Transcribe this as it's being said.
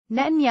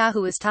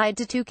Netanyahu is tied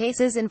to two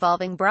cases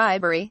involving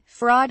bribery,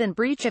 fraud and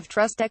breach of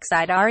trust.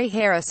 Ex-aide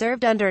Harrow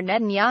served under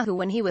Netanyahu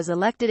when he was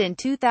elected in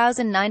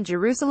 2009.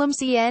 Jerusalem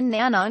CNN.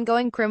 An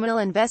ongoing criminal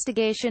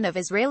investigation of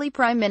Israeli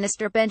Prime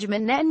Minister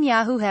Benjamin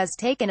Netanyahu has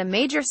taken a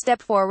major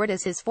step forward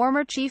as his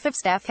former chief of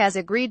staff has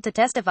agreed to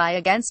testify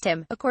against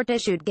him, a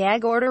court-issued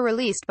gag order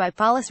released by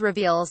police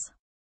reveals.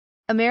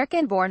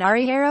 American-born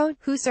Ari Harrow,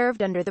 who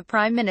served under the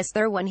Prime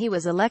Minister when he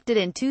was elected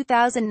in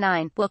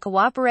 2009, will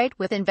cooperate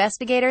with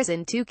investigators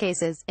in two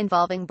cases,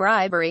 involving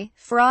bribery,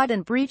 fraud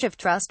and breach of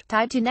trust,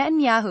 tied to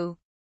Netanyahu.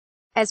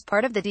 As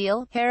part of the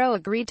deal, Harrow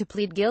agreed to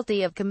plead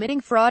guilty of committing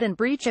fraud and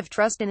breach of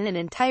trust in an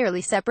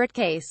entirely separate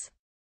case.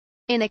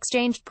 In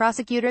exchange,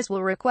 prosecutors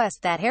will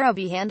request that Harrow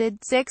be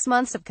handed 6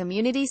 months of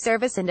community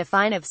service and a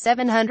fine of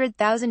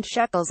 700,000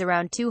 shekels,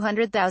 around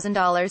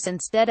 $200,000,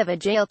 instead of a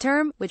jail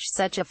term, which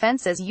such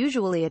offenses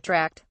usually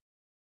attract.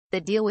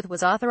 The deal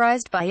was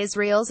authorized by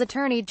Israel's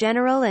Attorney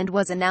General and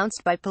was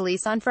announced by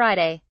police on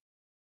Friday.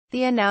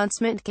 The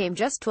announcement came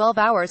just 12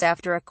 hours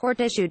after a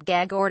court-issued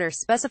gag order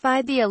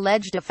specified the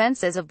alleged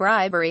offenses of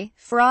bribery,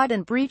 fraud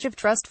and breach of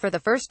trust for the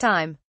first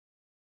time.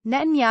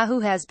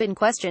 Netanyahu has been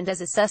questioned as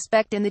a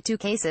suspect in the two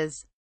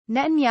cases.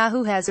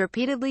 Netanyahu has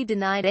repeatedly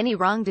denied any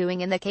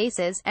wrongdoing in the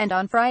cases, and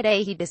on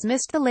Friday he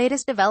dismissed the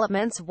latest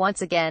developments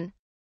once again.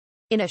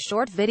 In a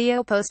short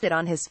video posted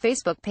on his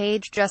Facebook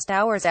page just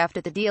hours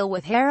after the deal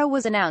with Harrow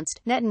was announced,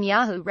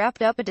 Netanyahu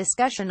wrapped up a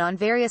discussion on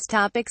various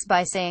topics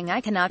by saying,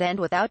 "I cannot end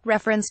without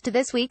reference to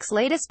this week's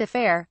latest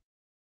affair.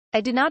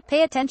 I do not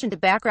pay attention to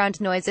background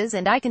noises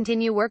and I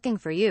continue working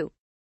for you."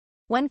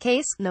 One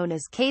case, known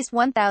as Case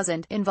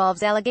 1000,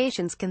 involves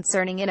allegations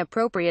concerning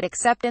inappropriate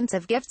acceptance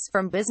of gifts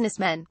from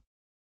businessmen.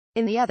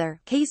 In the other,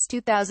 Case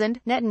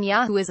 2000,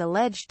 Netanyahu is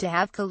alleged to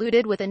have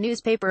colluded with a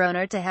newspaper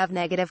owner to have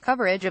negative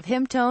coverage of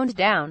him toned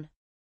down.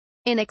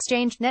 In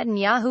exchange,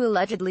 Netanyahu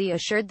allegedly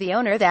assured the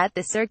owner that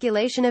the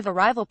circulation of a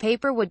rival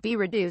paper would be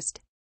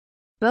reduced.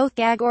 Both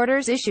gag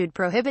orders issued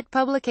prohibit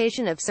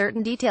publication of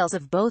certain details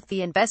of both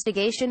the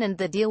investigation and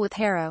the deal with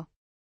Harrow.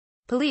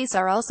 Police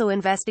are also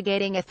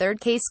investigating a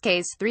third case,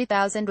 Case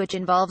 3000, which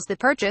involves the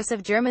purchase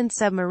of German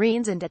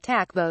submarines and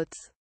attack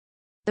boats.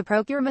 The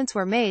procurements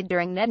were made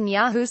during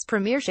Netanyahu's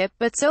premiership,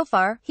 but so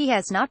far, he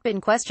has not been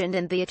questioned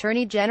and the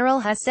Attorney General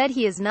has said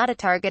he is not a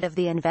target of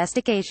the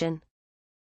investigation.